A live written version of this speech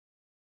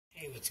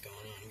Hey, what's going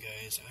on,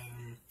 guys?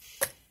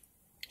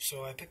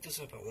 So I picked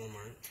this up at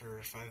Walmart for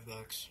 $5,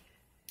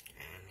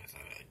 and I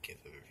thought I'd give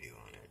a review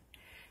on it.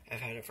 I've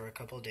had it for a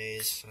couple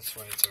days, that's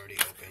why it's already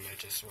open. I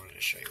just wanted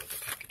to show you what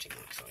the packaging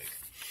looks like.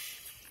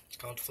 It's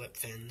called Flip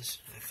Fins.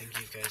 I think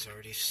you guys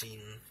already seen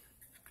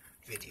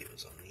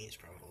videos on these,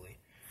 probably.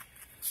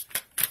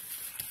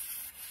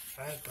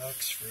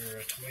 $5 for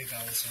a toy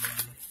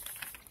balisong.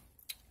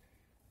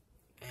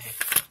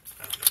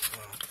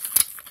 Well,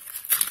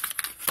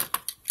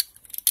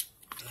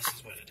 this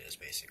is what it is,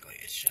 basically.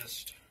 It's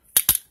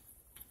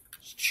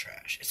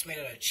trash. It's made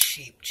out of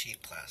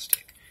cheap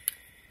plastic.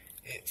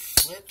 It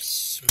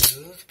flips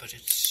smooth, but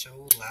it's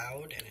so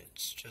loud, and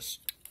it's just,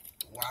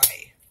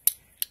 why?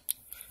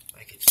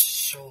 Like, it's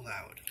so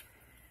loud.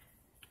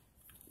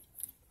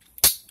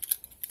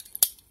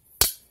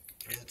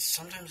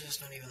 Sometimes it's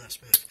not even that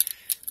smooth.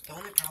 The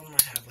only problem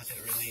I have with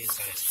it really is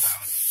that it's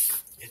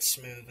loud. It's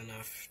smooth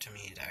enough to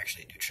me to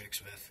actually do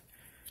tricks with.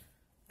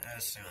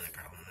 That's the only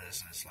problem,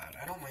 is it's loud.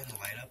 I don't mind the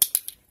light up.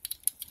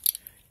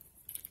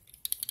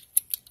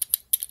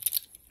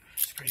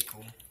 It's pretty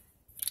cool.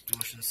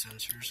 Motion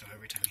sensor, so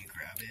every time you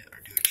grab it or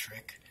do a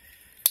trick,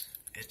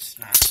 it's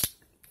not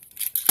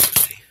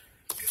really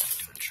good at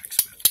doing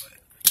tricks with, but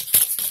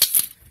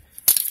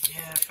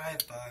yeah,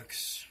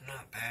 $5,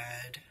 not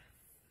bad.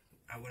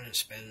 I wouldn't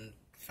spend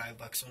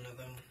 $5 on it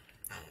though.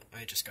 No,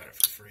 I just got it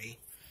for free.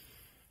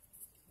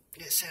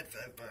 It said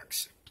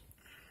 $5,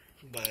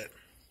 but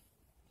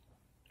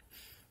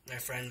my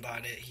friend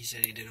bought it. He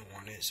said he didn't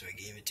want it, so he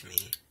gave it to me.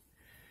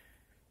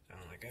 So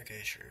I'm like,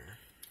 okay, sure.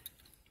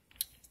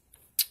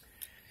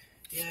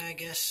 Yeah, I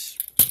guess,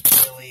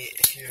 really,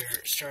 if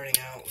you're starting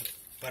out with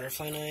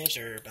butterfly knives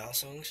or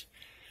balisongs,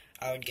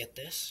 I would get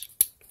this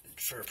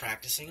for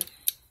practicing.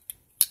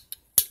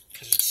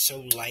 Because it's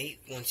so light,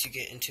 once you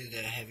get into the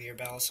heavier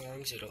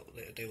balisongs,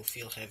 they will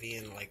feel heavy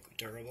and, like,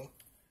 durable.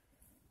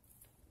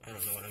 I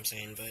don't know what I'm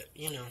saying, but,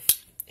 you know,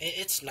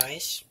 it's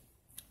nice.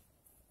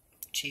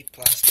 Cheap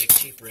plastic,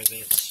 cheap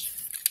rivets.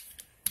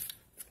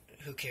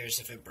 Who cares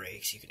if it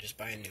breaks? You could just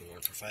buy a new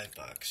one for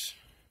 $5.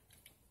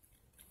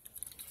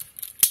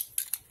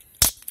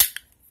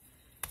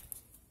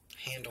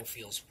 Handle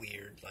feels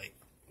weird, like,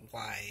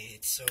 why?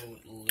 It's so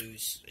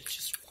loose, it's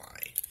just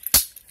why.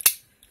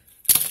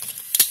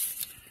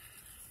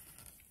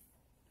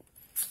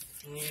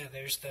 And yeah,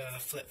 there's the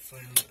Flip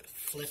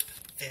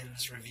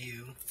Fins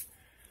review.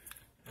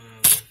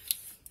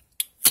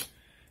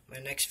 My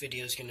next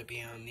video is going to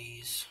be on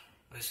these.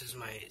 This is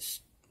my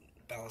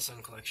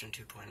balisong collection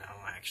 2.0.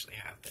 I actually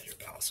have better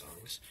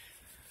balisongs.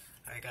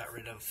 I got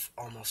rid of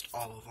almost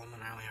all of them,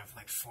 and I only have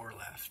like 4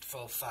 left.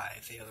 Well,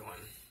 5. The other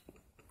one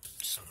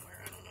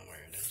somewhere. I don't know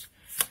where it is.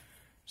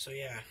 So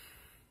yeah,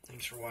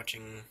 thanks for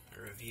watching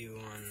a review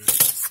on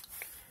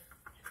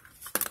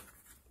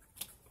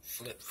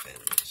Flip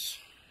Fins.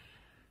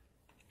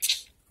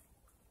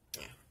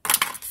 Yeah.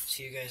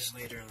 See you guys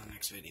later in the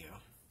next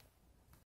video.